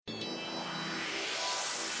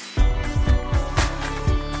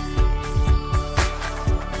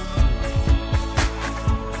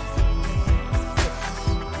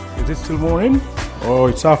it still morning? Or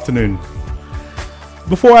it's afternoon?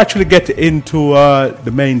 Before I actually get into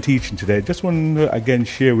the main teaching today, I just want to again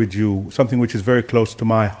share with you something which is very close to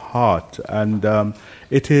my heart, and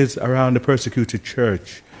it is around the persecuted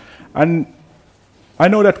church. And I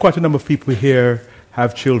know that quite a number of people here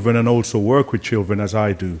have children and also work with children, as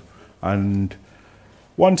I do. And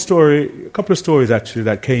one story, a couple of stories actually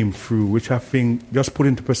that came through, which I think just put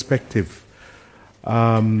into perspective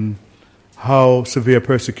how severe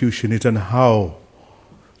persecution is and how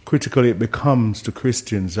critical it becomes to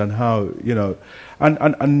Christians, and how,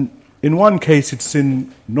 and in one case it's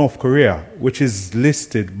in North Korea, which is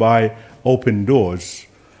listed by Open Doors,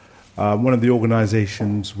 one of the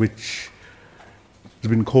organizations which has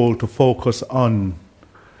been called to focus on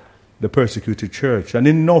the persecuted church. And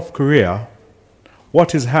in North Korea,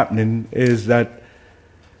 what is happening is that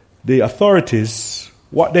the authorities,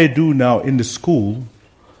 what they do now in the school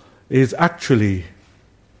is actually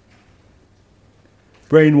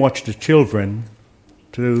brainwash the children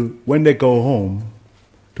to, when they go home,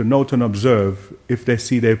 to note and observe if they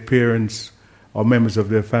see their parents or members of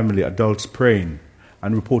their family, adults, praying,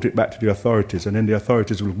 and report it back to the authorities. And then the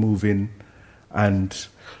authorities will move in and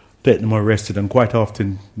get them arrested, and quite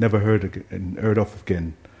often never heard of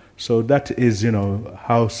again. So that is,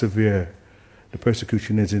 how severe the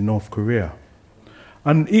persecution is in North Korea.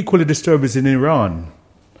 And equally disturbing is in Iran.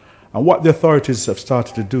 And what the authorities have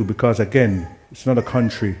started to do, because again, it's not a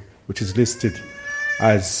country which is listed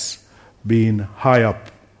as being high up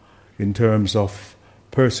in terms of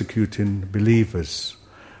persecuting believers.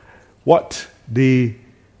 What the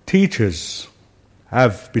teachers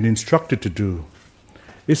have been instructed to do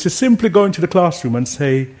is to simply go into the classroom and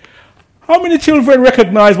say, how many children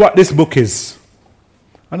recognize what this book is?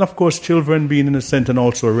 And of course, children being innocent and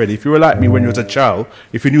also ready. If you were like me when you was a child,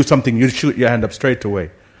 if you knew something, you'd shoot your hand up straight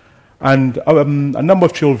away. And a number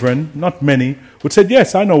of children, not many, would say,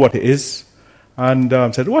 yes, I know what it is. And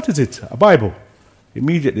said, what is it? A Bible.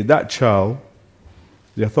 Immediately, that child,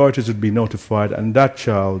 the authorities would be notified, and that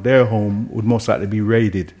child, their home, would most likely be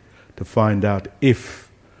raided to find out if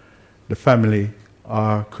the family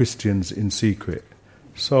are Christians in secret.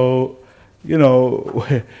 So,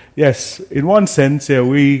 yes, in one sense,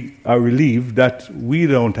 we are relieved that we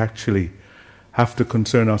don't actually have to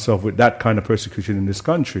concern ourselves with that kind of persecution in this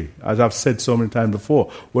country. As I've said so many times before,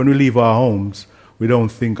 when we leave our homes, we don't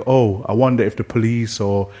think, oh, I wonder if the police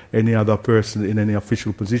or any other person in any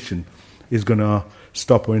official position is going to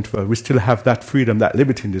stop or interfere. We still have that freedom, that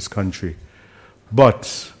liberty in this country.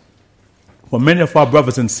 But for many of our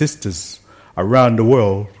brothers and sisters around the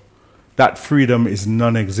world, that freedom is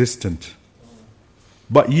non-existent.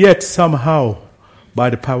 But yet, somehow, by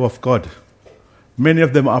the power of God, many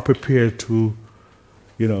of them are prepared to,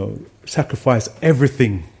 sacrifice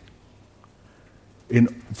everything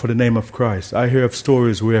for the name of Christ. I hear of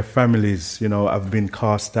stories where families, have been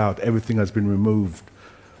cast out. Everything has been removed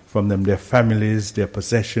from them, their families, their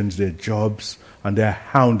possessions, their jobs, and they're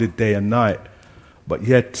hounded day and night. But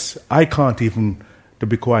yet, I can't even, to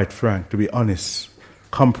be quite frank, to be honest,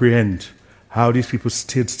 comprehend how these people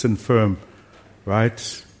still stand firm,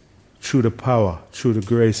 right, through the power, through the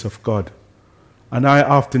grace of God. And I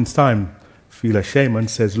oftentimes feel ashamed and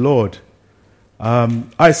says, Lord,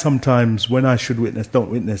 I sometimes, when I should witness,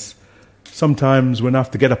 don't witness. Sometimes when I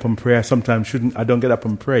have to get up and pray, sometimes I don't get up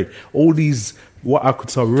and pray. All these, what I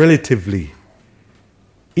could say, relatively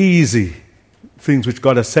easy things which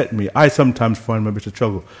God has set me, I sometimes find a bit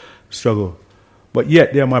of struggle. But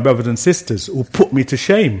yet, they are my brothers and sisters who put me to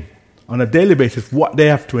shame on a daily basis, what they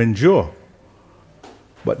have to endure.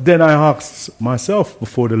 But then I ask myself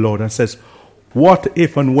before the Lord and says, what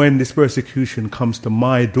if and when this persecution comes to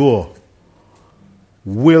my door,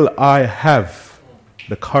 will I have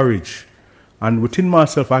the courage? And within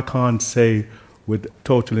myself, I can't say with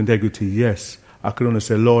total integrity, yes. I can only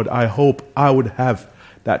say, Lord, I hope I would have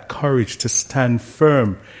that courage to stand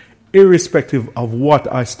firm, irrespective of what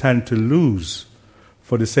I stand to lose,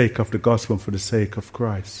 for the sake of the gospel and for the sake of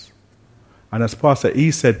Christ. And as Pastor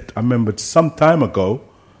E said, I remembered some time ago,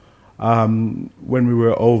 when we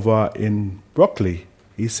were over in Broccoli,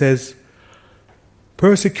 he says,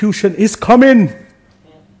 persecution is coming,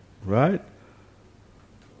 right?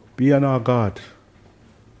 Be on our guard.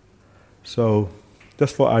 So,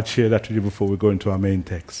 just thought I'd share that with you before we go into our main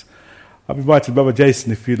text. I've invited Brother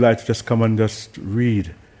Jason, if you'd like to just come and just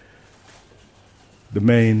read the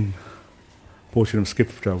main portion of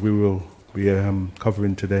Scripture we will be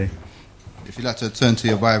covering today. If you'd like to turn to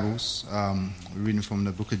your Bibles, we're reading from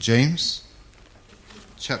the book of James,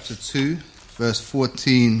 chapter 2, verse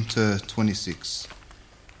 14 to 26.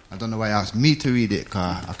 I don't know why you asked me to read it,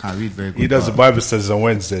 because I can't read very good. He does the Bible studies on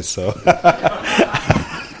Wednesdays, so.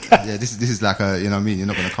 Yeah, this is like a, you know what I mean, you're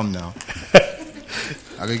not going to come now.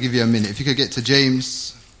 I'm going to give you a minute. If you could get to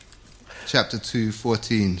James chapter 2,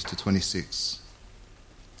 14 to 26.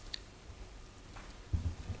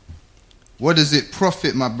 What does it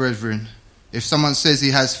profit, my brethren, if someone says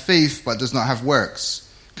he has faith but does not have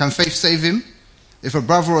works? Can faith save him? If a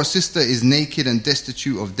brother or sister is naked and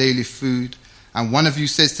destitute of daily food, and one of you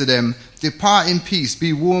says to them, depart in peace,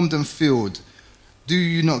 be warmed and filled, do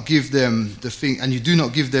you not give them the thing, and you do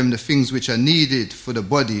not give them the things which are needed for the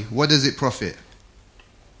body, what does it profit?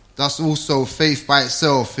 Thus also faith by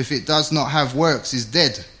itself, if it does not have works, is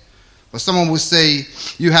dead. But someone will say,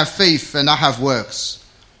 you have faith and I have works.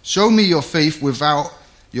 Show me your faith without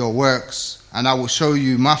your works, and I will show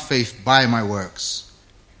you my faith by my works.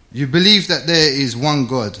 You believe that there is one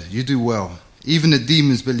God, you do well. Even the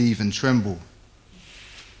demons believe and tremble.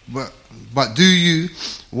 But do you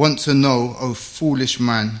want to know, O foolish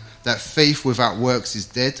man, that faith without works is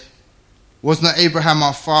dead? Was not Abraham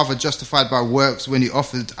our father justified by works when he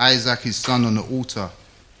offered Isaac his son on the altar?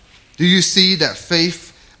 Do you see that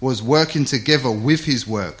faith was working together with his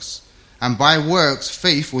works, and by works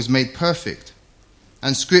faith was made perfect?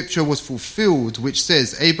 And scripture was fulfilled, which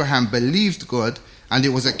says, Abraham believed God, and it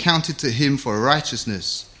was accounted to him for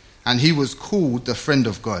righteousness, and he was called the friend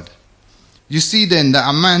of God. You see then that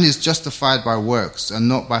a man is justified by works, and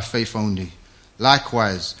not by faith only.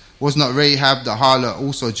 Likewise, was not Rahab the harlot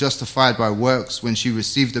also justified by works when she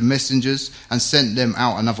received the messengers and sent them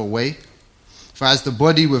out another way? For as the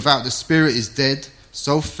body without the spirit is dead,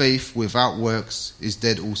 so faith without works is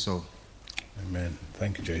dead also. Amen.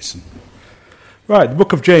 Thank you, Jason. Right, the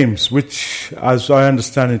book of James, which, as I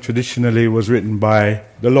understand it, traditionally was written by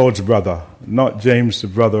the Lord's brother, not James, the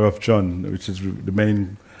brother of John, which is the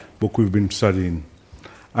main book we've been studying.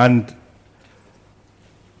 And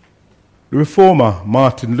the reformer,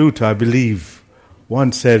 Martin Luther, I believe,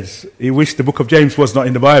 once said he wished the book of James was not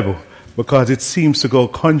in the Bible because it seems to go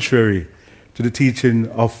contrary to the teaching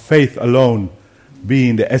of faith alone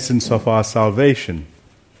being the essence of our salvation.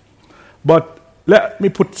 But let me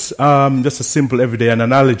put just a simple everyday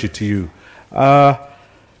analogy to you.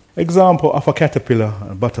 Example of a caterpillar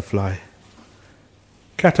and a butterfly.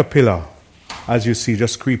 Caterpillar, as you see,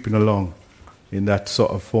 just creeping along in that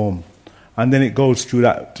sort of form. And then it goes through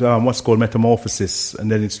that, what's called metamorphosis,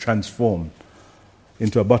 and then it's transformed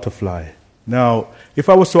into a butterfly. Now, if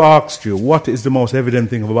I was to ask you, what is the most evident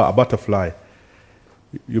thing about a butterfly?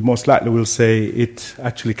 You most likely will say it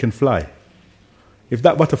actually can fly. If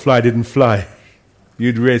that butterfly didn't fly,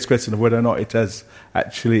 you'd raise question of whether or not it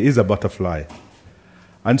actually is a butterfly.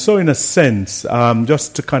 And so in a sense,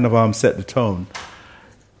 just to kind of set the tone,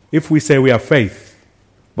 if we say we have faith,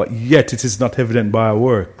 but yet it is not evident by our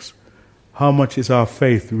works, how much is our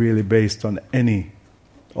faith really based on any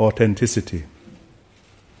authenticity?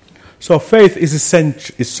 So faith is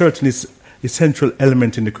certainly a central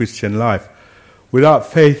element in the Christian life. Without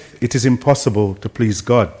faith, it is impossible to please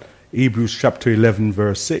God. Hebrews chapter 11,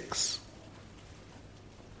 verse 6.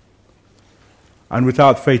 And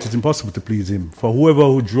without faith, it's impossible to please him. For whoever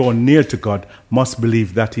who draw near to God must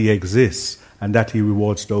believe that he exists and that he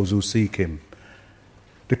rewards those who seek him.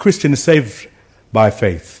 The Christian is saved by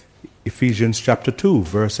faith. Ephesians chapter 2,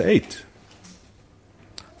 verse 8.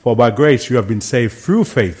 For by grace you have been saved through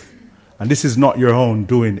faith, and this is not your own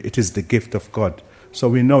doing, it is the gift of God. So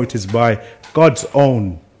we know it is by God's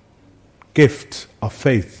own gift of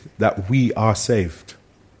faith that we are saved.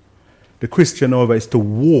 The Christian, however, is to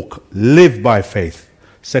live by faith.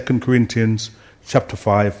 2 Corinthians chapter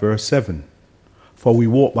 5, verse 7. For we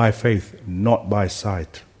walk by faith, not by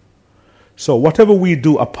sight. So whatever we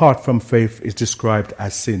do apart from faith is described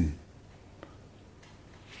as sin.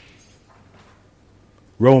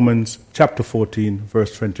 Romans chapter 14,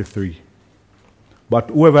 verse 23.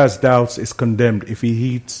 But whoever has doubts is condemned if he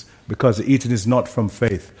eats, because the eating is not from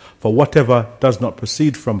faith. For whatever does not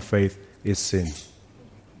proceed from faith is sin.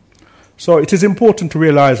 So it is important to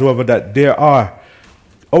realize, however, that there are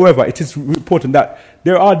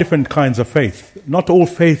different kinds of faith. Not all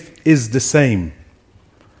faith is the same.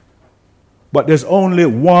 But there's only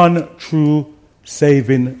one true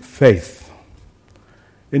saving faith.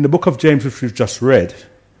 In the book of James, which we've just read,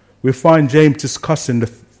 we find James discussing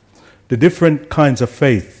the different kinds of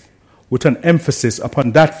faith with an emphasis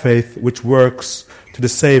upon that faith which works to the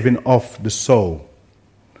saving of the soul.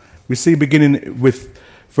 We see beginning with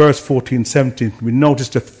verse 14, 17, we notice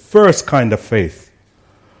the first kind of faith.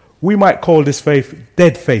 We might call this faith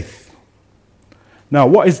dead faith. Now,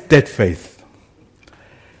 what is dead faith?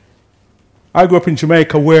 I grew up in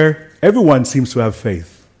Jamaica where everyone seems to have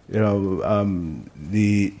faith.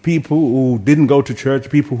 the people who didn't go to church,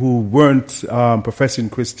 people who weren't professing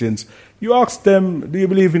Christians, you ask them, do you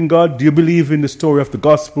believe in God? Do you believe in the story of the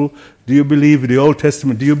gospel? Do you believe in the Old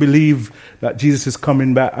Testament? Do you believe that Jesus is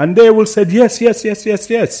coming back? And they will say, yes, yes, yes, yes,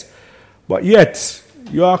 yes. But yet,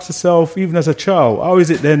 you ask yourself, even as a child, how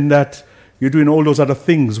is it then that you're doing all those other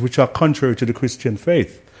things which are contrary to the Christian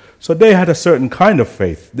faith? So they had a certain kind of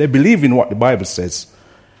faith. They believe in what the Bible says.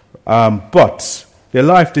 But their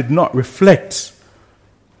life did not reflect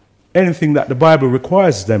anything that the Bible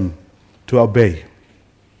requires them to obey.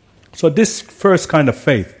 So this first kind of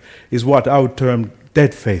faith is what I would term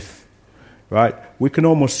dead faith, right? We can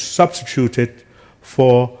almost substitute it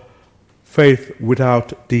for faith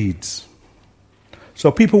without deeds. So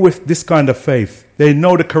people with this kind of faith, they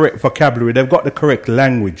know the correct vocabulary, they've got the correct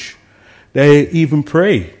language, they even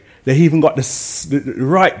pray. They even got the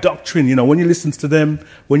right doctrine. You know, when you listen to them,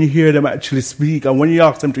 when you hear them actually speak, and when you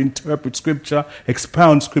ask them to interpret Scripture,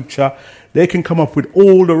 expound Scripture, they can come up with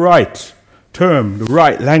all the right term, the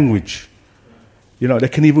right language. You know, they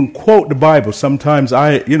can even quote the Bible. Sometimes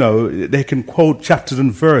they can quote chapters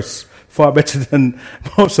and verse far better than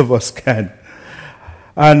most of us can.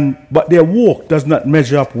 But their walk does not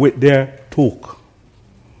measure up with their talk.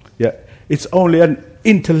 Yeah, it's only an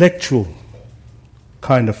intellectual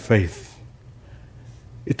kind of faith.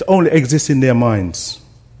 It only exists in their minds.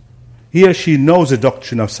 He or she knows the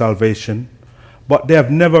doctrine of salvation, but they have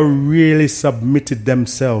never really submitted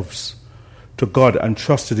themselves to God and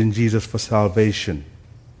trusted in Jesus for salvation.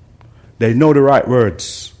 They know the right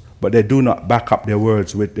words, but they do not back up their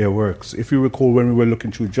words with their works. If you recall, when we were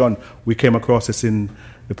looking through John, we came across this in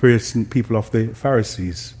the people of the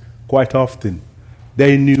Pharisees. Quite often,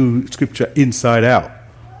 they knew Scripture inside out.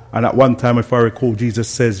 And at one time, if I recall, Jesus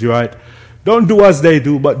says, you're right, don't do as they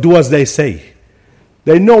do, but do as they say.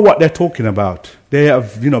 They know what they're talking about. They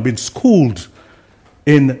have, been schooled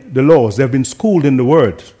in the laws. They've been schooled in the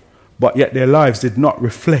word. But yet their lives did not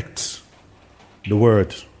reflect the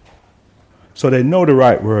word. So they know the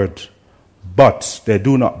right word, but they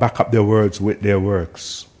do not back up their words with their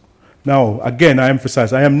works. Now, again, I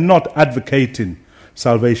emphasize, I am not advocating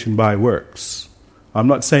salvation by works. I'm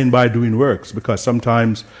not saying by doing works, because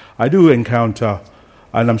sometimes I do encounter,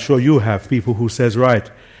 and I'm sure you have, people who says, right,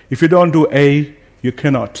 if you don't do A, you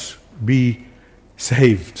cannot be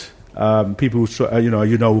saved. People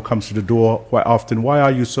who comes to the door quite often, why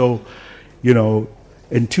are you so,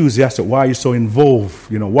 enthusiastic? Why are you so involved?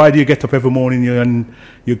 Why do you get up every morning and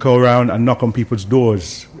you go around and knock on people's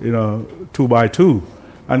doors, 2 by 2?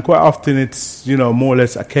 And quite often it's, more or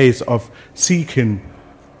less a case of seeking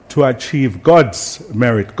to achieve God's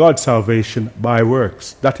merit, God's salvation by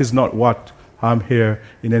works. That is not what I'm here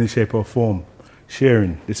in any shape or form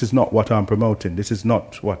sharing. This is not what I'm promoting. This is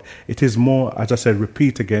not what. It is more, as I said,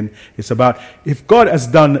 repeat again, it's about if God has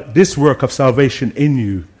done this work of salvation in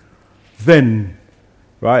you, then,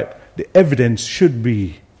 right, the evidence should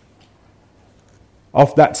be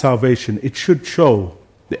of that salvation. It should show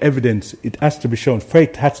the evidence. It has to be shown.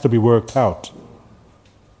 Faith has to be worked out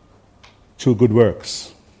through good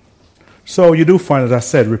works. So you do find, as I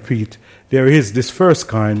said, repeat, there is this first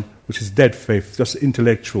kind, which is dead faith, just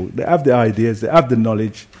intellectual. They have the ideas, they have the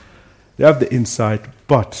knowledge, they have the insight,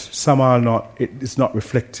 but somehow it's not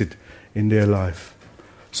reflected in their life.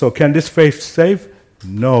 So can this faith save?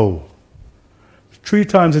 No. 3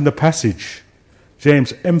 times in the passage,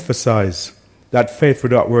 James emphasized that faith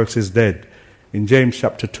without works is dead. In James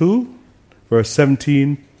chapter 2, verse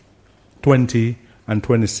 17, 20, and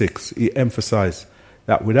 26, he emphasized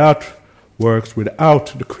that without works, without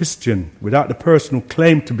the Christian, without the person who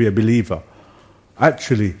claimed to be a believer,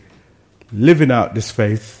 actually living out this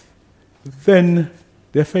faith, then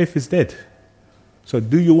their faith is dead. So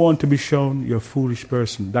do you want to be shown you're a foolish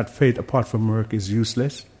person, that faith apart from work is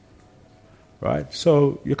useless? Right?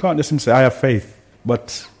 So you can't just simply say, I have faith,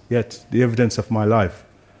 but yet the evidence of my life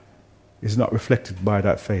is not reflected by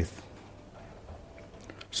that faith.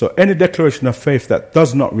 So any declaration of faith that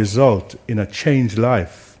does not result in a changed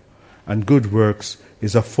life and good works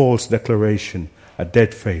is a false declaration, a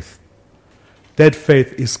dead faith. Dead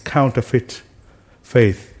faith is counterfeit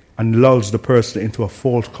faith and lulls the person into a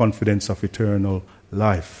false confidence of eternal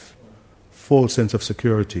life, false sense of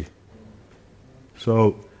security.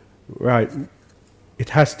 So, right, it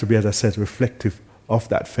has to be, as I said, reflective of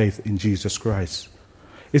that faith in Jesus Christ.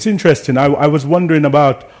 It's interesting, I was wondering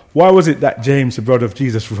about why was it that James, the brother of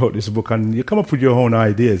Jesus, wrote this book, and you come up with your own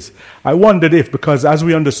ideas. I wondered if, because as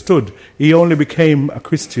we understood, he only became a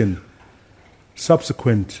Christian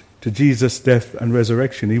subsequent to Jesus' death and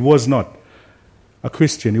resurrection. He was not a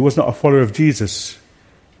Christian. He was not a follower of Jesus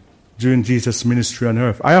during Jesus' ministry on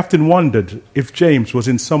earth. I often wondered if James was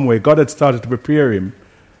in some way, God had started to prepare him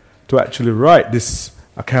to actually write this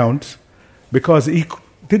account, because he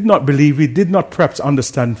did not believe, he did not perhaps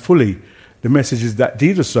understand fully the messages that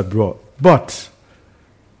Jesus had brought. But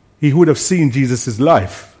he would have seen Jesus'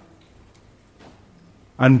 life.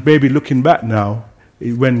 And maybe looking back now,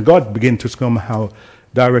 when God began to somehow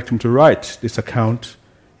direct him to write this account,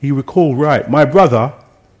 he recalled, right, my brother,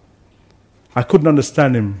 I couldn't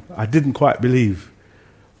understand him. I didn't quite believe.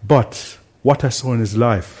 But what I saw in his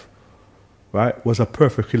life, right, was a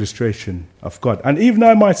perfect illustration of God. And even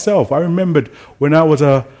I myself, I remembered when I was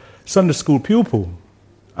a Sunday school pupil,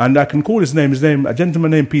 and I can call his name, a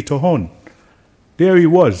gentleman named Peter Horn. There he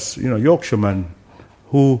was, Yorkshireman,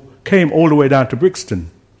 who came all the way down to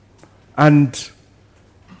Brixton. And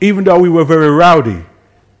even though we were very rowdy,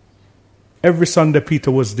 every Sunday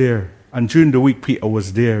Peter was there. And during the week Peter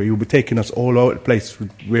was there. He would be taking us all over the place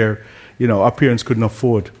where, our parents couldn't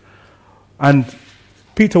afford. And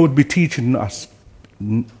Peter would be teaching us,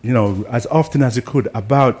 as often as he could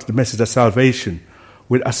about the message of salvation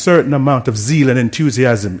with a certain amount of zeal and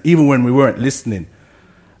enthusiasm, even when we weren't listening.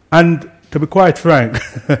 And to be quite frank,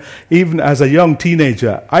 even as a young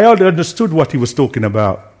teenager, I already understood what he was talking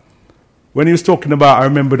about. When he was talking about, I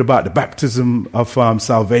remembered about the baptism of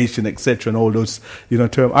salvation, etc., and all those,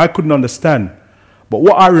 terms. I couldn't understand. But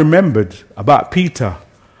what I remembered about Peter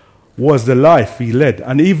was the life he led.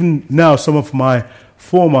 And even now, some of my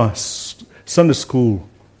former Sunday school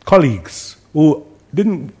colleagues who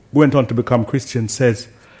went on to become Christians says,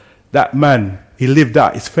 that man, he lived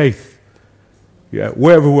out his faith. Yeah,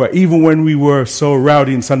 wherever we were, even when we were so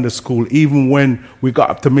rowdy in Sunday school, even when we got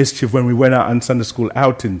up to mischief when we went out on Sunday school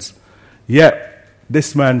outings, yet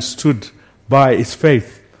this man stood by his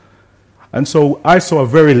faith. And so I saw a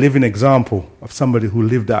very living example of somebody who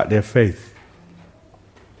lived out their faith.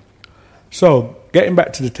 So, getting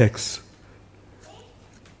back to the text,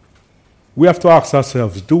 we have to ask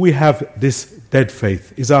ourselves, do we have this dead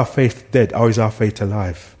faith? Is our faith dead, or is our faith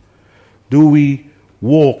alive? Do we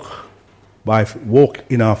walk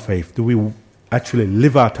in our faith? Do we actually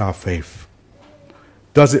live out our faith?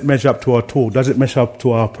 Does it measure up to our talk? Does it measure up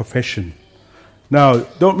to our profession? Now,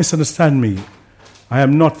 don't misunderstand me. I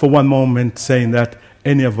am not for one moment saying that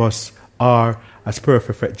any of us are as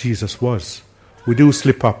perfect as Jesus was. We do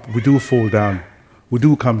slip up. We do fall down. We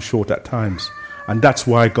do come short at times. And that's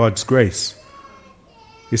why God's grace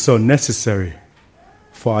is so necessary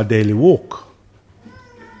for our daily walk.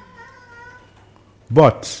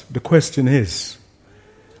 But the question is,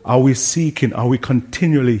 are we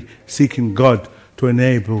continually seeking God to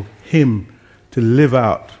enable Him to live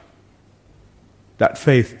out that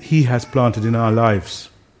faith He has planted in our lives,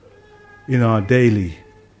 in our daily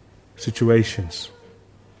situations?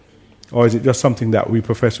 Or is it just something that we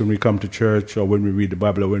profess when we come to church, or when we read the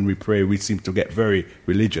Bible, or when we pray? We seem to get very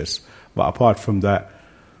religious. But apart from that,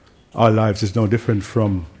 our lives is no different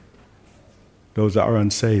from those that are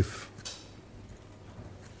unsaved.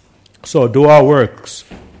 So do our works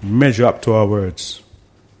measure up to our words?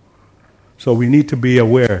 So we need to be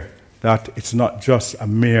aware that it's not just a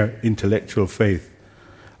mere intellectual faith.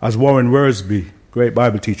 As Warren Wiersbe, great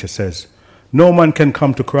Bible teacher, says, no man can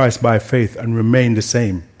come to Christ by faith and remain the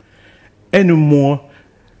same, any more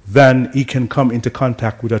than he can come into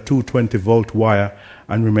contact with a 220-volt wire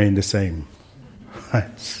and remain the same.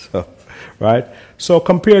 Right? So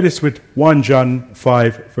compare this with 1 John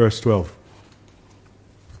 5, verse 12.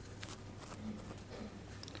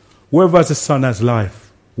 Whoever has the Son has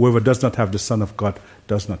life. Whoever does not have the Son of God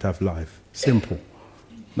does not have life. Simple.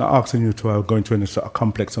 Not asking you to go into any sort of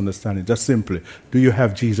complex understanding. Just simply, do you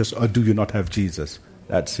have Jesus or do you not have Jesus?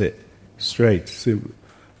 That's it. Straight, simple.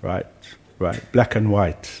 Right. Black and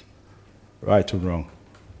white. Right or wrong.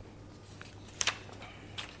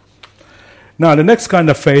 Now, the next kind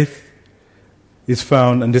of faith is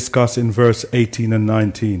found and discussed in verse 18 and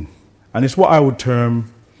 19. And it's what I would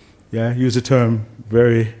term, use the term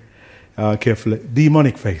very carefully,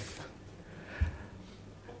 demonic faith.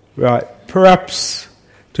 Right. Perhaps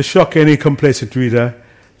to shock any complacent reader,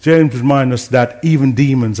 James reminds us that even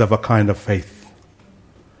demons have a kind of faith.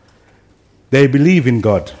 They believe in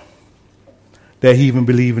God. They even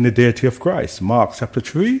believe in the deity of Christ. Mark chapter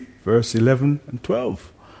 3, verse 11 and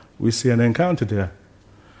 12. We see an encounter there.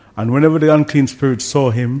 And whenever the unclean spirits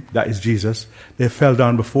saw him, that is Jesus, they fell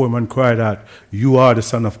down before him and cried out, "You are the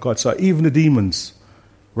Son of God." So even the demons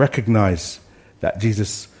recognize that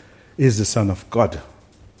Jesus is the Son of God.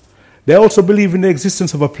 They also believe in the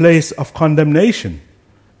existence of a place of condemnation.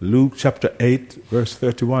 Luke chapter 8, verse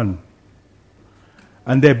 31.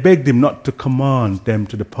 And they begged him not to command them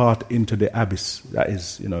to depart into the abyss. That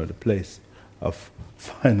is, the place of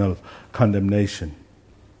final condemnation.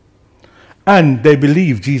 And they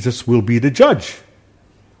believe Jesus will be the judge.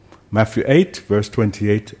 Matthew 8, verse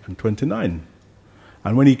 28 and 29.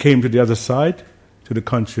 And when he came to the other side, to the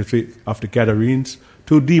country of the Gadarenes,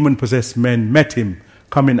 2 demon-possessed men met him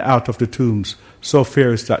coming out of the tombs, so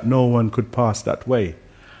fierce that no one could pass that way.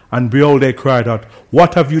 And behold, they cried out,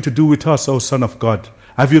 "What have you to do with us, O Son of God?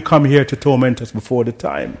 Have you come here to torment us before the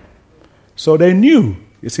time?" So they knew.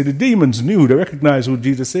 You see, the demons knew. They recognized who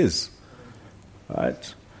Jesus is.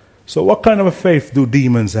 Right? So what kind of a faith do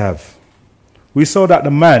demons have? We saw that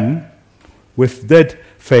the man with dead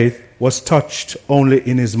faith was touched only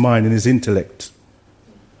in his mind, in his intellect.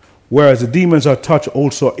 Whereas the demons are touched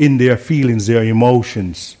also in their feelings, their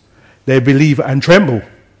emotions. They believe and tremble.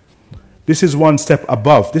 This is one step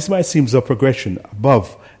above. This might seem a progression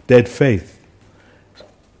above dead faith.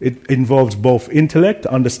 It involves both intellect,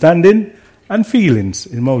 understanding, and feelings,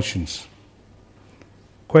 emotions.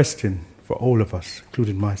 Question for all of us,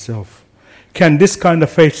 including myself. Can this kind of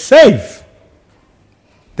faith save?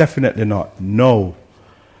 Definitely not. No.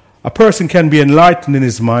 A person can be enlightened in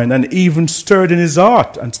his mind and even stirred in his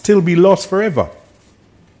heart and still be lost forever.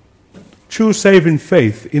 True saving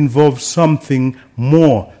faith involves something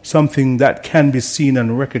more, something that can be seen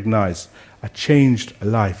and recognized, a changed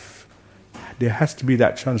life. There has to be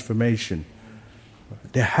that transformation.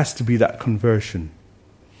 There has to be that conversion.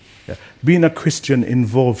 Yeah. Being a Christian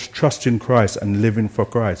involves trusting Christ and living for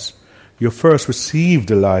Christ. You first receive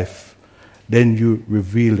the life, then you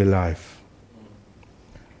reveal the life.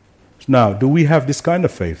 Now, do we have this kind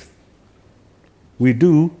of faith? We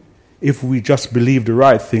do if we just believe the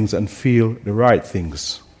right things and feel the right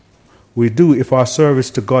things. We do if our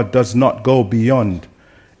service to God does not go beyond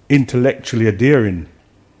intellectually adhering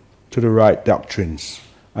to the right doctrines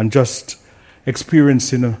and just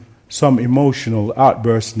experiencing some emotional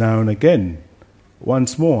outbursts now and again.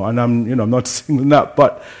 Once more, and I'm not singling up,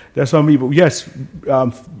 but there's some people, yes,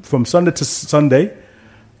 from Sunday to Sunday,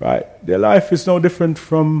 right, their life is no different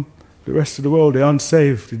from the rest of the world. They're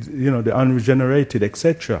unsaved, they're unregenerated,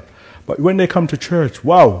 etc. But when they come to church,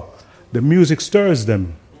 wow, the music stirs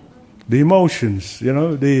them, the emotions,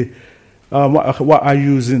 what I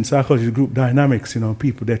use in psychology, group dynamics,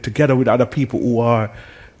 people, they're together with other people who are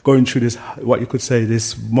going through this, what you could say,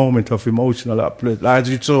 this moment of emotional uplift. As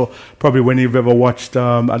you saw, probably when you've ever watched,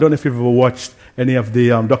 I don't know if you've ever watched any of the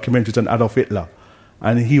documentaries on Adolf Hitler.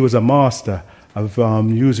 And he was a master of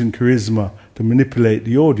using charisma to manipulate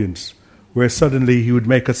the audience, where suddenly he would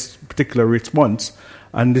make a particular response,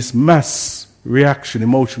 and this mass reaction,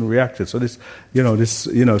 emotional reaction. So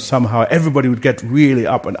somehow everybody would get really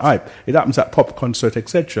up and hype. It happens at pop concert,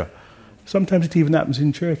 etc. Sometimes it even happens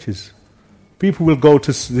in churches. People will go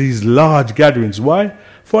to these large gatherings. Why?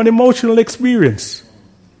 For an emotional experience.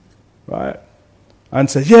 Right? And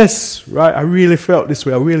say, yes, right, I really felt this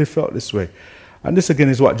way, I really felt this way. And this again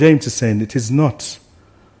is what James is saying. It is not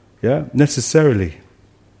necessarily,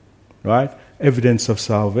 right, evidence of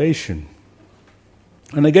salvation.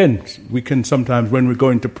 And again, we can sometimes, when we go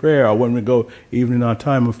into prayer or when we go even in our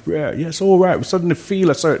time of prayer, yes, all right, we suddenly feel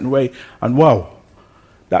a certain way, and wow,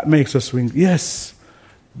 that makes us think, yes,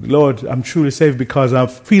 Lord, I'm truly saved because I'm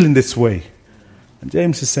feeling this way. And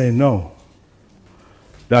James is saying no,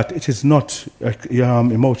 that it is not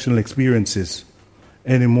emotional experiences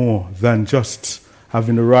any more than just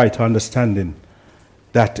having the right understanding.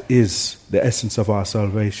 That is the essence of our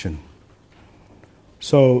salvation.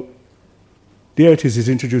 So, there it is.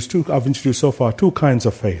 I've introduced so far 2 kinds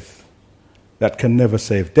of faith that can never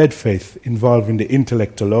save. Dead faith involving the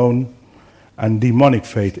intellect alone, and demonic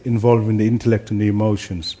faith involving the intellect and the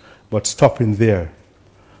emotions, but stopping there.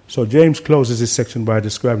 So James closes this section by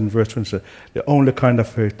describing in verse 20, the only kind of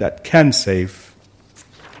faith that can save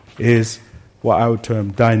is what I would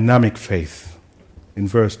term dynamic faith in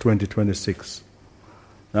verse 20-26.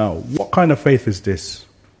 Now, what kind of faith is this?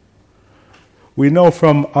 We know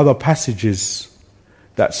from other passages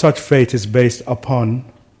that such faith is based upon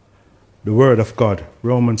the Word of God.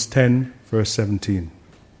 Romans 10, verse 17.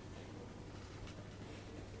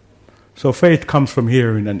 So faith comes from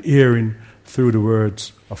hearing, and hearing through the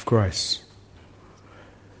words of Christ.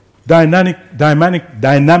 Dynamic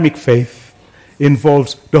faith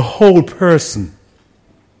involves the whole person.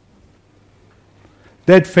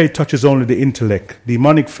 Dead faith touches only the intellect.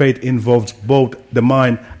 Demonic faith involves both the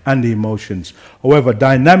mind and the emotions. However,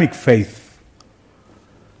 dynamic faith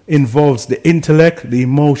involves the intellect, the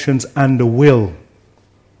emotions, and the will.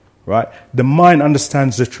 Right? The mind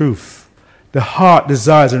understands the truth. The heart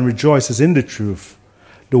desires and rejoices in the truth.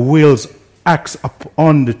 The will acts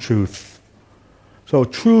upon the truth. So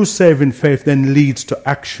true saving faith then leads to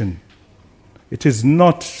action. It is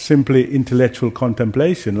not simply intellectual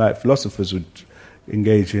contemplation like philosophers would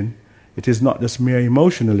engage in. It is not just mere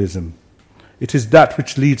emotionalism. It is that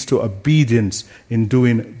which leads to obedience in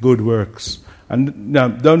doing good works. And now,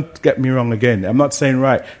 don't get me wrong again. I'm not saying,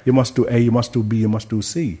 right, you must do A, you must do B, you must do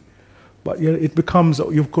C. But it becomes,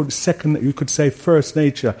 you could say first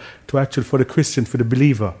nature to actually, for the Christian, for the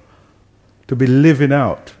believer, to be living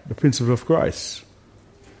out the principle of Christ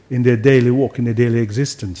in their daily walk, in their daily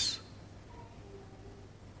existence.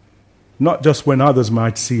 Not just when others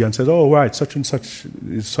might see and say, oh, right, such and such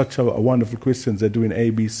is such a wonderful Christians, they're doing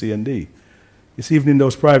A, B, C, and D. It's even in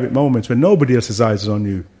those private moments when nobody else's eyes is on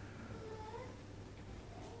you.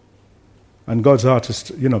 And God's heart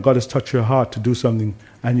is, God has touched your heart to do something,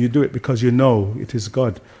 and you do it because you know it is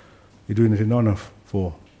God you're doing it in honor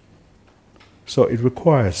for. So it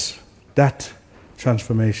requires that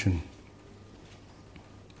transformation.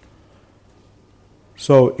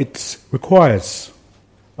 So it requires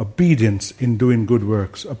obedience in doing good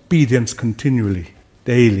works, obedience continually,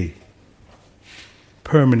 daily,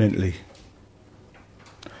 permanently.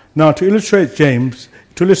 Now, to illustrate, James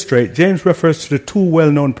refers to the two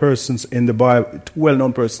well-known persons in the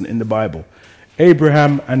Bible,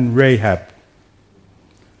 Abraham and Rahab.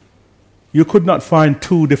 You could not find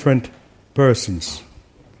two different persons.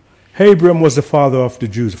 Abraham was the father of the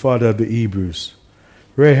Jews, father of the Hebrews.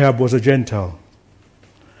 Rahab was a Gentile.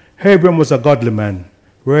 Abraham was a godly man.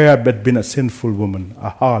 Rahab had been a sinful woman,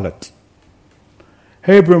 a harlot.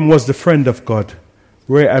 Abraham was the friend of God.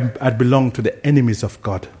 Rahab had belonged to the enemies of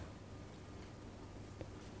God.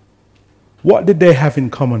 What did they have in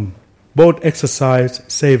common? Both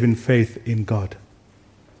exercised saving faith in God.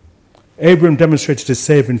 Abraham demonstrated his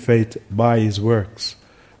saving faith by his works.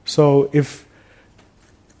 So if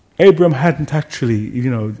Abraham hadn't actually,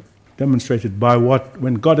 demonstrated by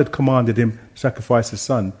when God had commanded him to sacrifice his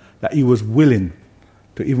son, that he was willing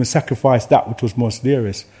to even sacrifice that which was most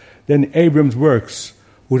dearest, then Abraham's works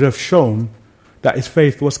would have shown that his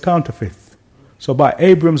faith was counterfeit. So by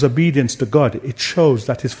Abraham's obedience to God, it shows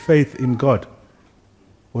that his faith in God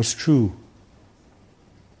was true.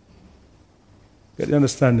 Get the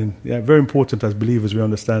understanding? Yeah, very important as believers we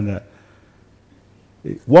understand that.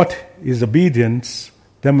 What is obedience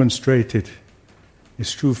demonstrated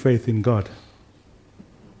is true faith in God.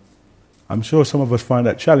 I'm sure some of us find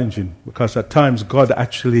that challenging because at times God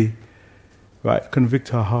actually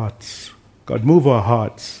convict our hearts. God move our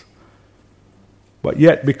hearts. But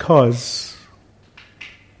yet because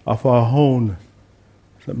of our own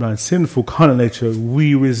sometimes sinful carnal nature,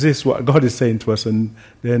 we resist what God is saying to us and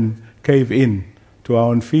then cave in to our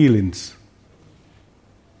own feelings.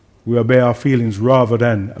 We obey our feelings rather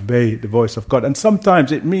than obey the voice of God. And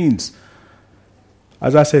sometimes it means,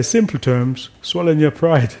 as I say, simple terms, swallowing your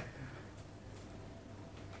pride.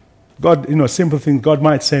 God, simple things God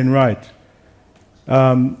might say, right,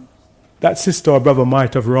 that sister or brother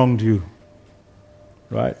might have wronged you.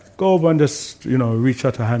 Right? Go over and just, reach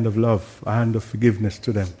out a hand of love, a hand of forgiveness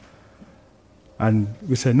to them. And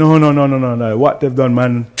we say, no. What they've done,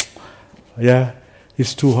 man,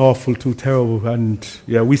 it's too awful, too terrible. And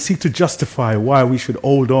we seek to justify why we should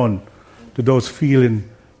hold on to those feelings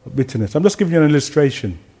of bitterness. I'm just giving you an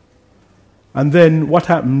illustration. And then what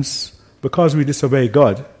happens, because we disobey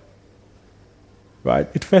God, right,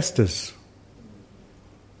 it festers.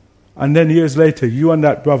 And then years later, you and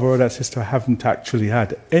that brother or that sister haven't actually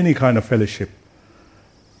had any kind of fellowship.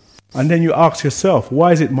 And then you ask yourself,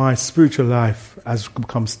 why is it my spiritual life has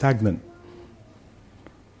become stagnant?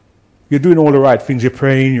 You're doing all the right things. You're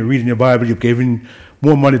praying, you're reading your Bible, you're giving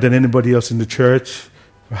more money than anybody else in the church,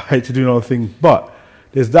 right? You're doing all the things. But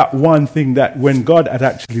there's that one thing that when God had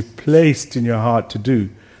actually placed in your heart to do,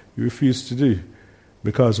 you refuse to do.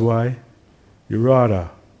 Because why? You rather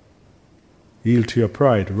yield to your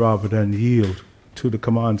pride rather than yield to the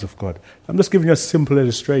commands of God. I'm just giving you a simple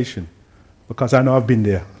illustration because I know I've been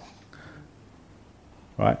there.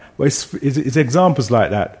 Right? But it's examples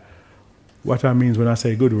like that. What I mean when I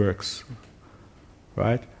say good works.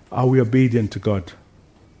 Right? Are we obedient to God?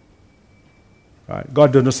 Right?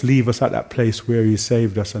 God doesn't just leave us at that place where He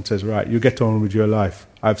saved us and says, right, you get on with your life.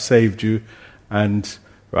 I've saved you and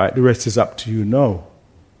right, the rest is up to you. No.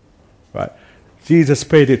 Right? Jesus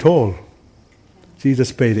paid it all.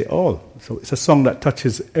 Jesus paid it all. So it's a song that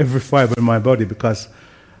touches every fiber in my body because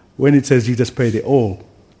when it says Jesus paid it all,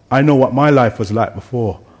 I know what my life was like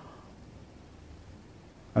before.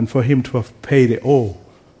 And for Him to have paid it all,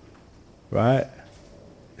 right,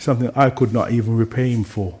 is something I could not even repay Him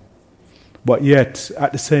for. But yet,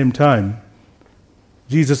 at the same time,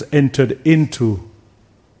 Jesus entered into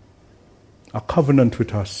a covenant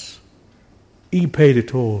with us. He paid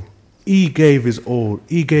it all. He gave his all.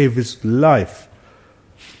 He gave his life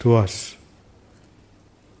to us.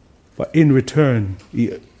 But in return,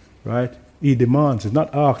 he demands, it's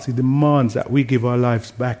not asks, he demands that we give our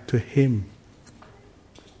lives back to him.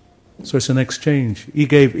 So it's an exchange. He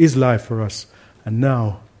gave his life for us, and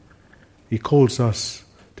now he calls us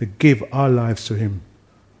to give our lives to him.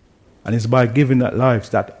 And it's by giving that lives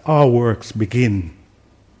that our works begin.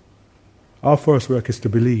 Our first work is to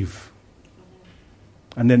believe.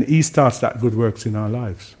 And then he starts that good works in our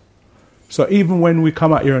lives. So even when we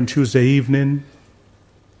come out here on Tuesday evening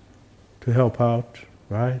to help out,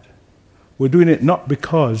 right? We're doing it not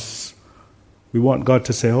because we want God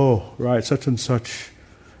to say, oh, right, such and such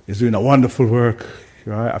is doing a wonderful work,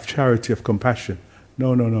 right, of charity, of compassion.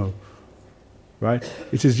 No. Right?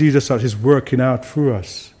 It is Jesus that is working out through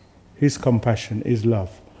us his compassion, his love.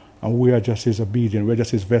 And we are just his obedient, we're just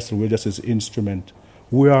his vessel, we're just his instrument.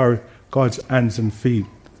 We are God's hands and feet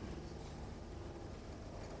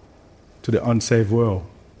to the unsaved world.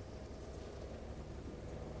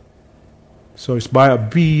 So it's by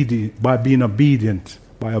being obedient,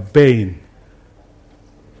 by obeying,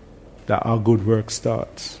 that our good work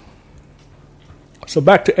starts. So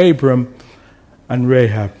back to Abram and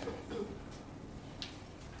Rahab.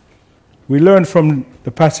 We learn from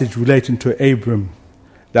the passage relating to Abram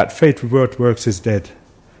that faith without works is dead.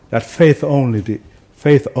 That faith only, the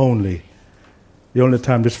only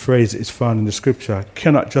time this phrase is found in the scripture,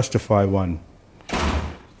 cannot justify one.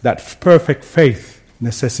 That perfect faith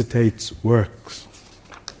necessitates works.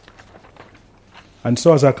 And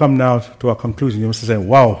so as I come now to our conclusion, you must say,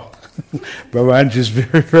 wow, Brother Andrew's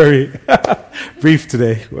very, very brief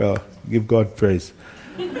today. Well, give God praise.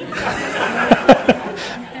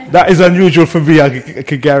 That is unusual for me, I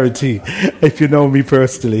can guarantee. If you know me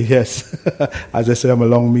personally, yes. As I said, I'm a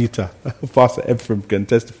long meter. Pastor Ephraim can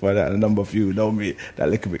testify that, and a number of you who know me that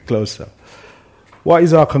little bit closer. What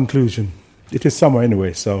is our conclusion? It is somewhere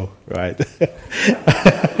anyway, so, right.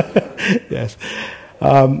 Yes.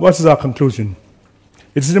 What is our conclusion?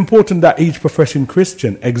 It is important that each professing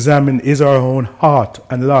Christian examine his or her own heart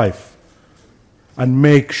and life and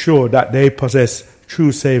make sure that they possess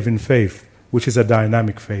true saving faith, which is a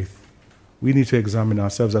dynamic faith. We need to examine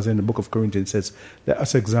ourselves, as in the book of Corinthians says, let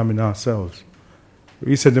us examine ourselves.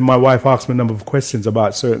 Recently, my wife asked me a number of questions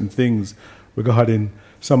about certain things regarding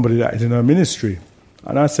somebody that is in her ministry.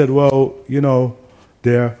 And I said, well,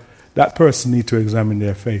 that person needs to examine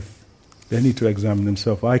their faith. They need to examine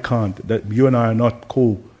themselves. I can't. You and I are not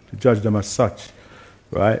called to judge them as such,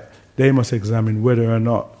 right? They must examine whether or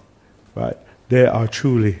not, right, they are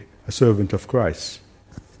truly a servant of Christ.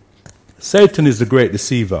 Satan is the great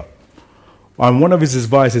deceiver. And one of his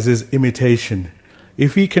advices is imitation.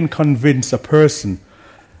 If he can convince a person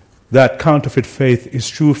that counterfeit faith is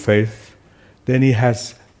true faith, then he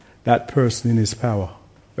has that person in his power.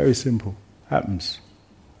 Very simple. Happens.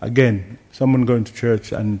 Again, someone going to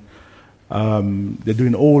church and they're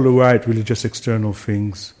doing all the right religious external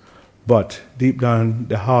things, but deep down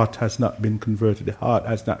the heart has not been converted, the heart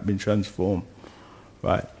has not been transformed.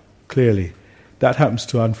 Right? Clearly. That happens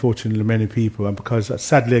to, unfortunately, many people, and because,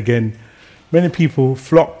 sadly, again, many people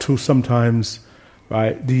flock to sometimes,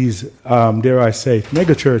 right, these, dare I say,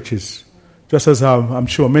 mega churches, just as I'm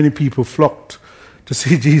sure many people flocked to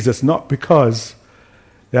see Jesus, not because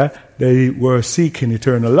they were seeking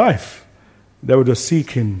eternal life. They were just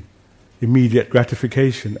seeking immediate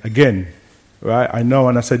gratification. Again, right, I know,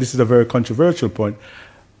 and I say this is a very controversial point.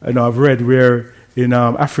 I know I've read where in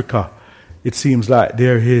Africa, it seems like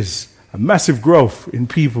there is a massive growth in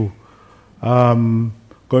people going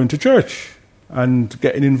to church and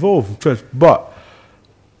getting involved in church. But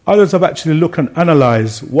others have actually looked and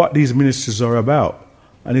analysed what these ministries are about.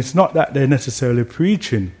 And it's not that they're necessarily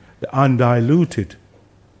preaching the undiluted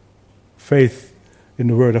faith in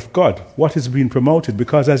the Word of God. What is being promoted?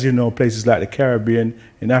 Because, as you know, places like the Caribbean,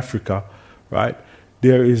 in Africa, right,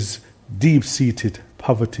 there is deep-seated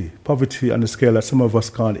poverty on a scale that some of us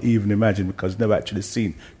can't even imagine because never actually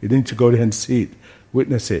seen. You need to go there and see it,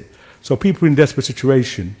 witness it. So people in desperate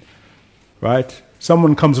situation, right?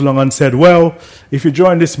 Someone comes along and said, well, if you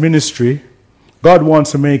join this ministry, God wants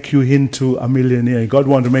to make you into a millionaire. God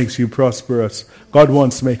wants to make you prosperous. God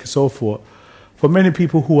wants to make you so forth. For many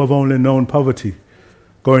people who have only known poverty,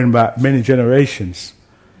 going back many generations,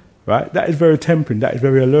 right? That is very tempting. That is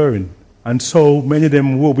very alluring. And so many of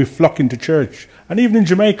them will be flocking to church. And even in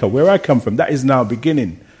Jamaica, where I come from, that is now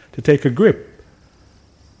beginning to take a grip.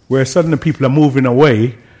 Where suddenly people are moving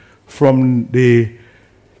away from the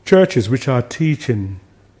churches which are teaching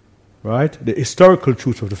right? The historical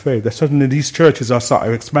truth of the faith. That suddenly these churches are sort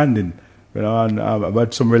of expanding. You know, and I've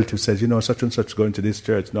had some relatives says, such and such going to this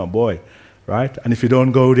church. No, boy, right? And if you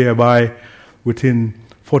don't go there by within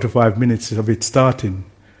 45 minutes of it starting,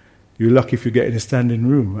 you're lucky if you get in a standing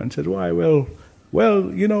room. And said, why? Well,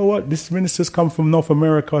 you know what? This minister's come from North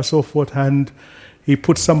America or so forth, and he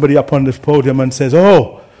puts somebody up on this podium and says,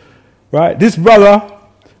 oh, right, this brother,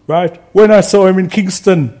 right, when I saw him in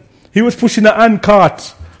Kingston, he was pushing a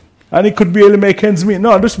handcart, and he could barely make ends meet.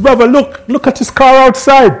 No, this brother, look at his car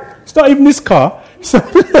outside. It's not even his car. It's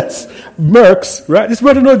Mercs, right? This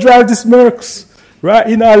brother no drive this Mercs, right?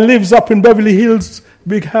 Lives up in Beverly Hills,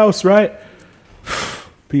 big house, right?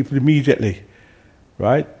 People immediately,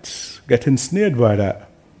 right, get ensnared by that.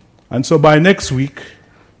 And so by next week,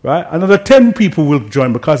 right, another 10 people will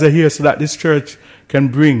join because they're here so that this church can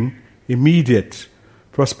bring immediate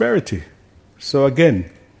prosperity. So again,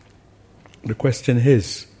 the question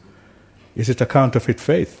is it a counterfeit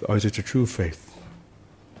faith or is it a true faith?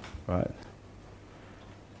 Right.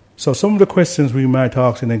 So some of the questions we might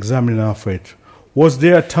ask in examining our faith. Was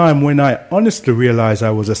there a time when I honestly realized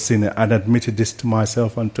I was a sinner and admitted this to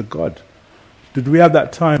myself and to God? Did we have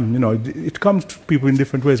that time? It comes to people in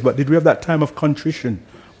different ways, but did we have that time of contrition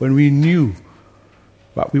when we knew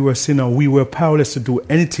that we were a sinner, we were powerless to do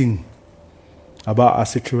anything about our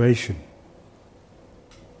situation?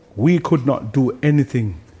 We could not do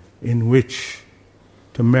anything in which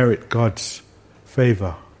to merit God's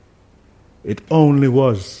favor. It only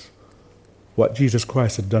was what Jesus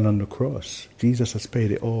Christ had done on the cross. Jesus has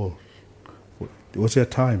paid it all. Was there a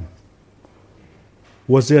time?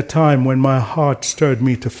 Was there a time when my heart stirred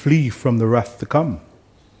me to flee from the wrath to come?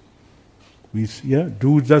 Does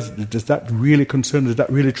that really concern us? Does that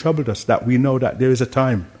really trouble us? That we know that there is a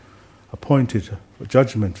time appointed for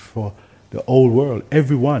judgment for the whole world,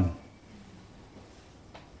 everyone?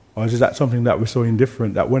 Or is that something that we're so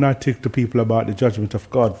indifferent that when I talk to people about the judgment of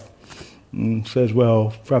God, says,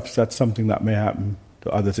 well, perhaps that's something that may happen.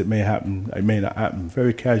 To others it may happen, it may not happen.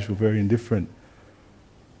 Very casual, very indifferent.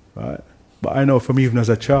 Right? But I know from even as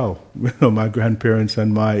a child, my grandparents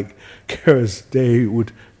and my carers, they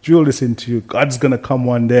would drill this into you. God's going to come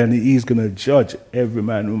one day and he's going to judge every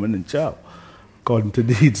man, woman and child according to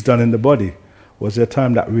deeds done in the body. Was there a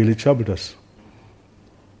time that really troubled us?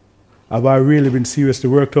 Have I really been seriously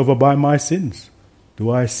worked over by my sins? Do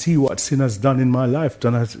I see what sin has done in my life? Do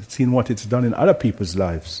I see what it's done in other people's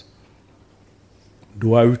lives?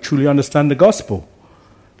 Do I truly understand the gospel?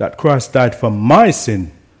 That Christ died for my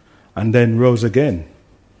sin and then rose again?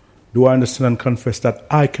 Do I understand and confess that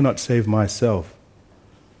I cannot save myself?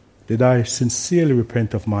 Did I sincerely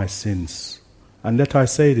repent of my sins? And let I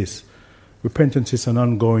say this, repentance is an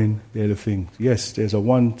ongoing daily thing. Yes, there's a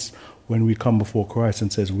once when we come before Christ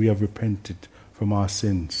and says we have repented from our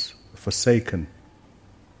sins, forsaken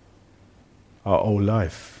our old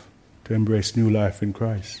life to embrace new life in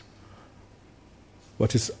Christ.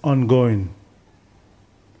 But it's ongoing.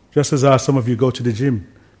 Just as some of you go to the gym.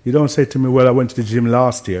 You don't say to me, well, I went to the gym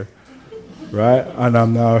last year, right? And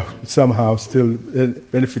I'm now somehow still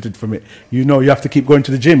benefited from it. You have to keep going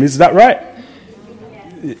to the gym. Is that right?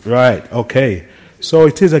 Yes. Right, okay. So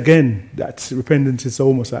it is again, that repentance is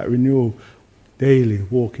almost like renewal, daily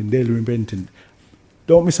walking, daily repenting.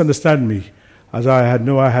 Don't misunderstand me. As I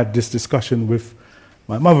had this discussion with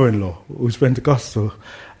my mother-in-law, who's Pentecostal,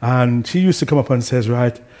 and she used to come up and says,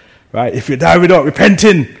 right, if you die without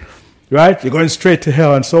repenting, right, you're going straight to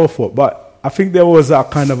hell and so forth. But I think there was a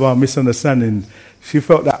kind of a misunderstanding. She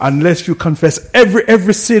felt that unless you confess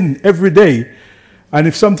every sin every day, and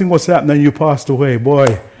if something was to happen and you passed away,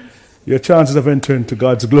 boy, your chances of entering to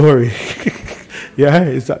God's glory. Yeah,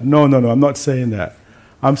 is that? No, I'm not saying that.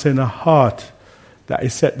 I'm saying a heart that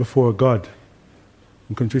is set before God.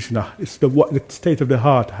 And contrition, it's the state of the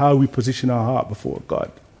heart, how we position our heart before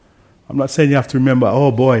God. I'm not saying you have to remember,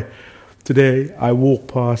 oh boy, today I walked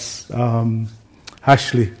past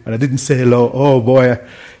Ashley and I didn't say hello. Oh boy,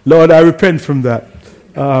 Lord, I repent from that.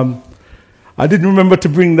 I didn't remember to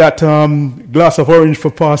bring that glass of orange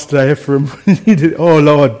for Pastor Ephraim. Oh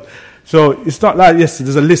Lord. So it's not like, yes,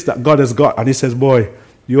 there's a list that God has got and he says, boy,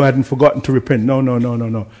 you hadn't forgotten to repent.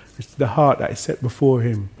 No. It's the heart that is set before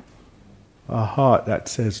him. A heart that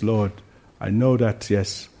says, Lord, I know that,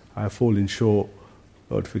 yes, I have fallen short.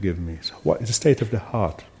 Lord, forgive me. So what is the state of the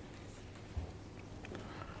heart?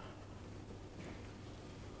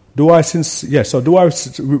 Do I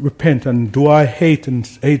repent and do I hate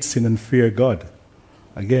sin and fear God?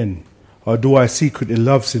 Again. Or do I secretly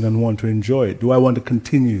love sin and want to enjoy it? Do I want to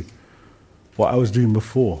continue what I was doing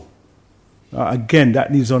before? Again,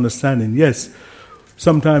 that needs understanding. Yes,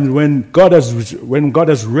 Sometimes when God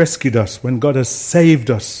has rescued us, when God has saved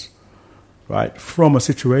us, right, from a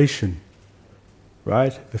situation,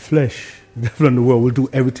 right, the flesh, the devil and the world will do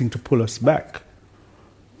everything to pull us back.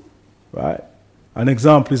 Right? An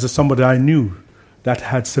example is somebody I knew that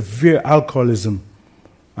had severe alcoholism,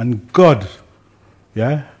 and God,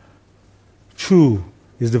 through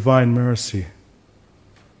His divine mercy,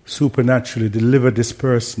 supernaturally delivered this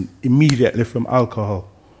person immediately from alcohol.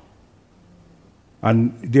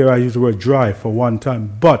 And there I use the word dry for one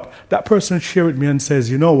time. But that person shared with me and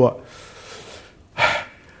says, you know what?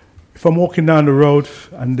 If I'm walking down the road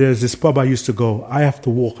and there's this pub I used to go, I have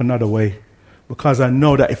to walk another way. Because I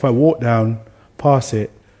know that if I walk down past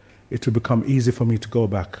it, it will become easy for me to go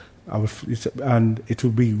back. And it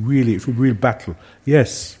will be real battle.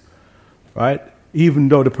 Yes. Right? Even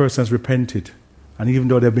though the person has repented, and even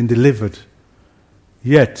though they've been delivered,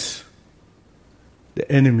 yet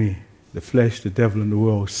the enemy, the flesh, the devil, and the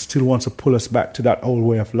world still wants to pull us back to that old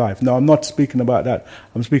way of life. Now, I'm not speaking about that.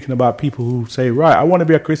 I'm speaking about people who say, right, I want to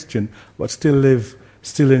be a Christian, but still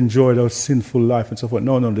enjoy those sinful life and so forth.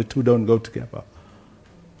 No, the two don't go together.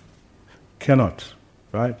 Cannot,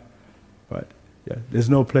 right? Right. Yeah. There's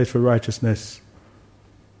no place for righteousness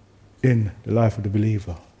in the life of the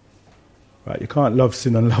believer. Right? You can't love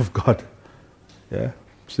sin and love God. Yeah,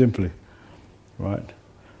 simply. Right?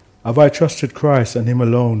 Have I trusted Christ and Him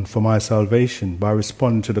alone for my salvation by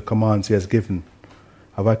responding to the commands He has given?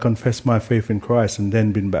 Have I confessed my faith in Christ and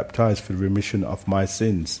then been baptized for the remission of my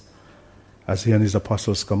sins, as He and His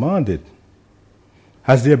apostles commanded?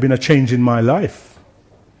 Has there been a change in my life?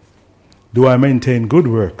 Do I maintain good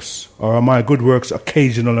works, or are my good works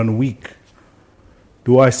occasional and weak?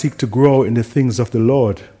 Do I seek to grow in the things of the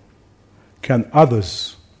Lord? Can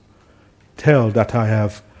others tell that I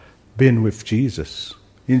have been with Jesus?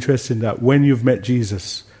 Interesting that when you've met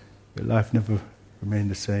Jesus, your life never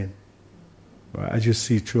remained the same. Right? As you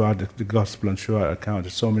see throughout the gospel and throughout the account,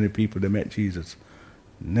 there's so many people that met Jesus,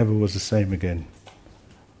 never was the same again.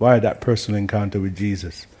 Why that personal encounter with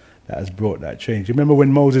Jesus that has brought that change? You remember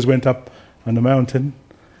when Moses went up on the mountain,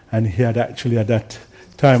 and he had actually had that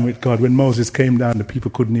time with God. When Moses came down, the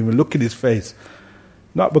people couldn't even look at his face.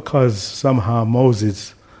 Not because somehow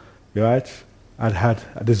Moses, right, had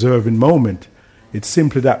a deserving moment. It's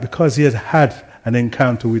simply that because he had had an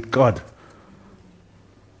encounter with God,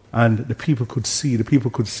 and the people could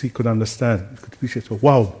understand. Could say,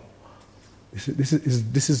 wow,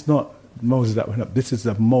 this is not Moses that went up. This is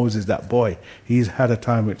the Moses, that boy. He's had a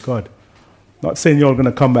time with God. Not saying you're going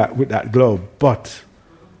to come back with that globe, but,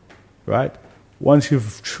 right, once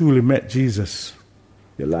you've truly met Jesus,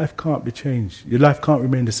 your life can't be changed. Your life can't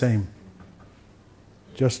remain the same.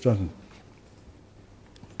 Just doesn't.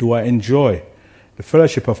 Do I enjoy the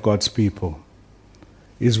fellowship of God's people?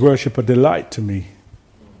 Is worship a delight to me?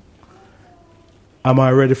 Am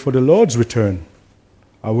I ready for the Lord's return?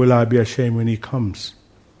 Or will I be ashamed when He comes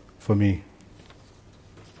for me?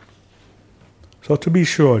 So to be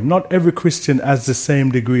sure, not every Christian has the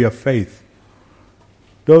same degree of faith.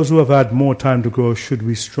 Those who have had more time to grow should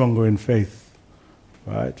be stronger in faith.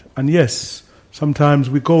 Right? And yes, sometimes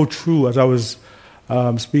we go through, as I was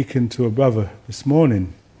speaking to a brother this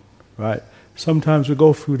morning, right? Sometimes we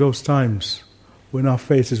go through those times when our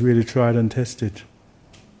faith is really tried and tested.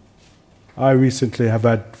 I recently have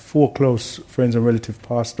had 4 close friends and relatives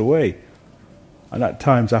passed away. And at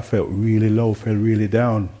times I felt really low, felt really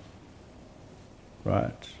down.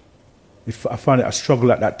 Right? I found it a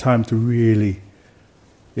struggle at that time to really,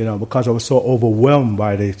 because I was so overwhelmed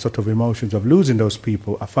by the sort of emotions of losing those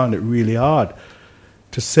people, I found it really hard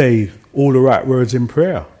to say all the right words in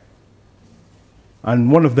prayer.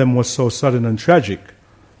 And one of them was so sudden and tragic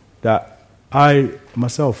that I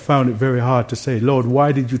myself found it very hard to say, Lord,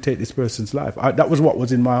 why did you take this person's life? That was what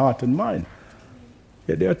was in my heart and mind.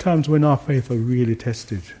 Yet there are times when our faith are really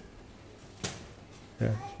tested.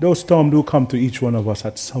 Yeah. Those storms do come to each one of us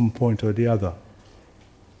at some point or the other.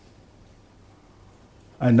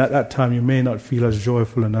 And at that time you may not feel as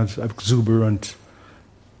joyful and as exuberant,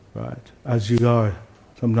 right, as you are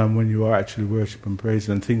sometimes when you are actually worshiping and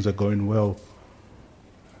praising and things are going well.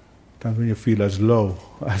 Times when you feel as low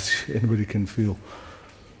as anybody can feel,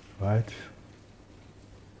 right?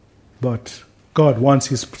 But God, once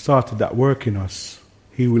He's started that work in us,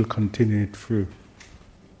 He will continue it through.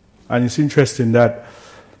 And it's interesting that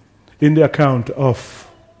in the account of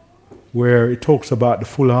where it talks about the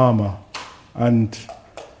full armor, and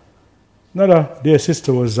another dear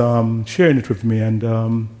sister was sharing it with me,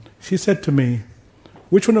 and she said to me,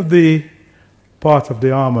 which one of the parts of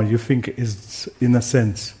the armor you think is, in a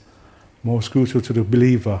sense, most crucial to the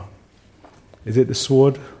believer? Is it the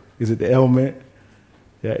sword? Is it the helmet?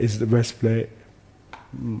 Yeah, is the breastplate.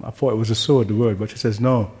 I thought it was a sword, the word, but she says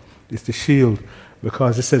no, it's the shield.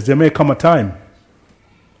 Because it says there may come a time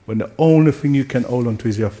when the only thing you can hold on to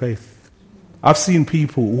is your faith. I've seen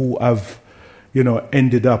people who have,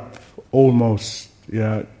 ended up almost,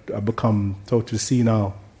 become totally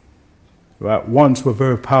senile. Right? Once were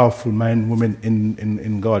very powerful men, women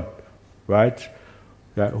in God, right?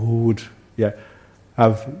 Who would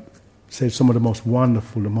have said some of the most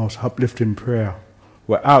wonderful, the most uplifting prayer.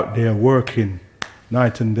 Were out there working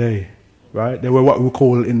night and day, right? They were what we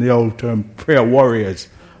call in the old term prayer warriors,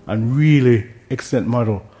 and really excellent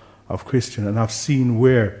model of Christian. And I've seen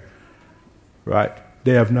where, right,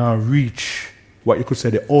 they have now reached what you could say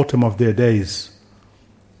the autumn of their days,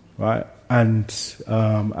 right? And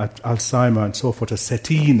at Alzheimer and so forth, a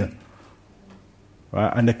setting,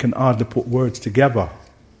 right? And they can hardly put words together,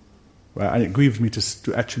 right? And it grieves me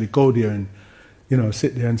to actually go there and,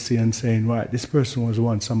 sit there and see and saying, right, this person was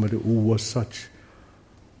once somebody who was such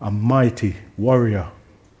a mighty warrior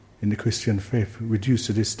in the Christian faith, reduced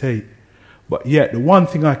to this state. But yet, the one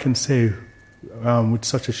thing I can say with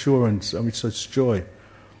such assurance and with such joy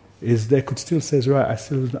is they could still say, right, I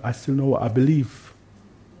still know what I believe.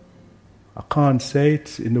 I can't say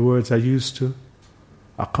it in the words I used to.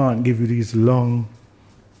 I can't give you these long,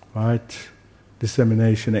 right,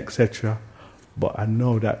 dissemination, etc. But I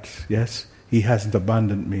know that, yes, he hasn't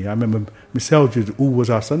abandoned me. I remember Miss Eldred, who was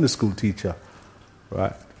our Sunday school teacher,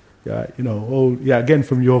 right? Again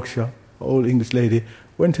from Yorkshire, old English lady,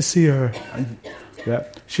 went to see her. And,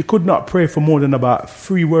 she could not pray for more than about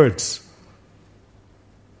 3 words,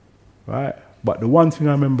 right? But the one thing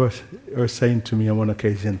I remember her saying to me on one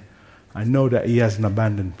occasion, I know that he hasn't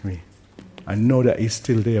abandoned me. I know that he's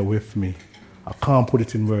still there with me. I can't put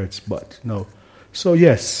it in words, but no. So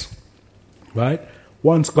yes, right?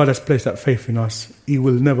 Once God has placed that faith in us, he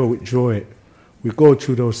will never withdraw it. We go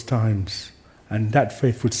through those times, and that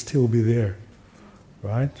faith would still be there,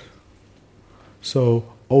 right? So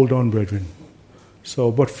hold on, brethren.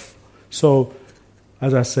 So,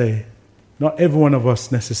 as I say, not every one of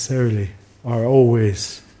us necessarily are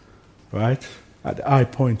always, right, at the high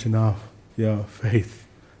point in our faith.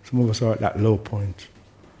 Some of us are at that low point,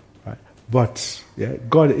 right? But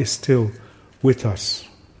God is still with us.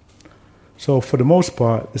 So for the most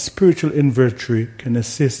part, the spiritual inventory can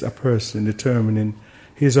assist a person in determining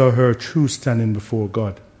his or her true standing before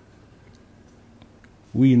God.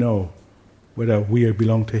 We know whether we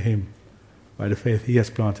belong to him by the faith he has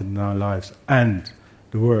planted in our lives and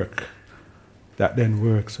the work that then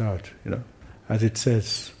works out. As it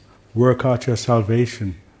says, work out your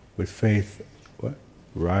salvation with faith. What?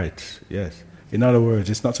 Right, yes. In other words,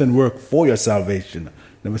 it's not saying work for your salvation. It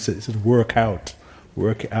never says, it says work out.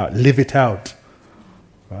 Work it out. Live it out.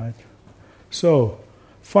 Right? So,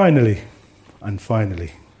 finally,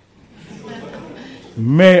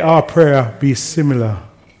 may our prayer be similar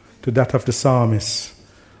to that of the psalmist.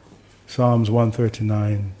 Psalms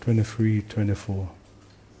 139, 23, 24.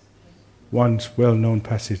 One well-known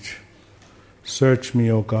passage. Search me,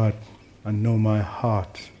 O God, and know my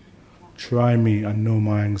heart. Try me and know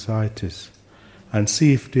my anxieties. And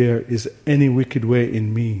see if there is any wicked way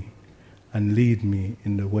in me, and lead me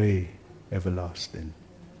in the way everlasting.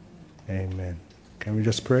 Amen. Can we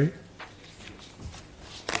just pray?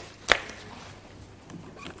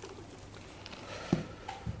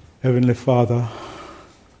 Heavenly Father,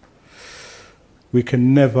 we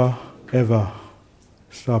can never, ever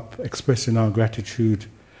stop expressing our gratitude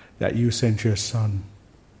that you sent your Son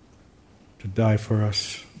to die for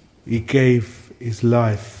us. He gave his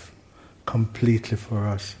life completely for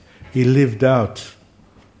us. He lived out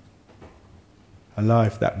a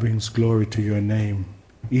life that brings glory to your name.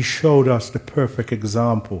 He showed us the perfect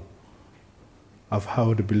example of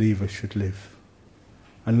how the believer should live.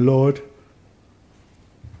 And Lord,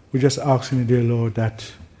 we're just asking you, dear Lord,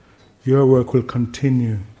 that your work will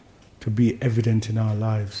continue to be evident in our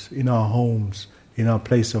lives, in our homes, in our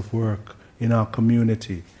place of work, in our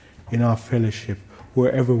community, in our fellowship,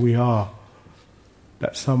 wherever we are.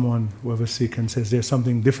 That someone, whoever sees and says, there's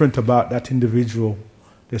something different about that individual.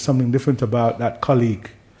 There's something different about that colleague.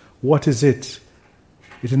 What is it?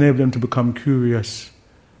 It enables them to become curious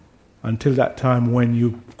until that time when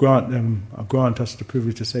you grant us the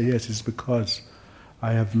privilege to say, yes, it's because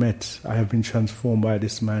I have been transformed by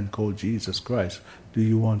this man called Jesus Christ. Do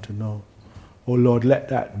you want to know? Oh Lord, let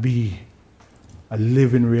that be a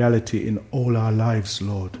living reality in all our lives,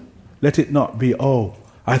 Lord. Let it not be, oh,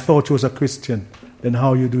 I thought you was a Christian, then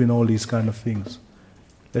how are you doing all these kind of things?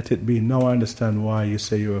 Let it be, now I understand why you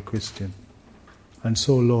say you're a Christian. And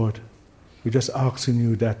so, Lord, we're just asking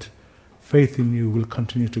you that faith in you will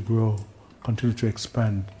continue to grow. continue to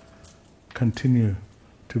expand, continue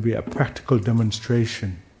to be a practical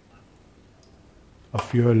demonstration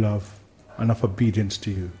of your love and of obedience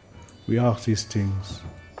to you. We ask these things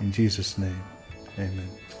in Jesus' name. Amen.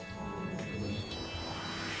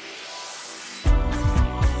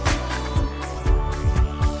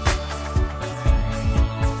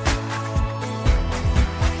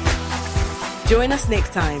 Join us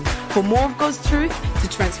next time for more of God's truth to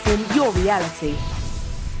transform your reality.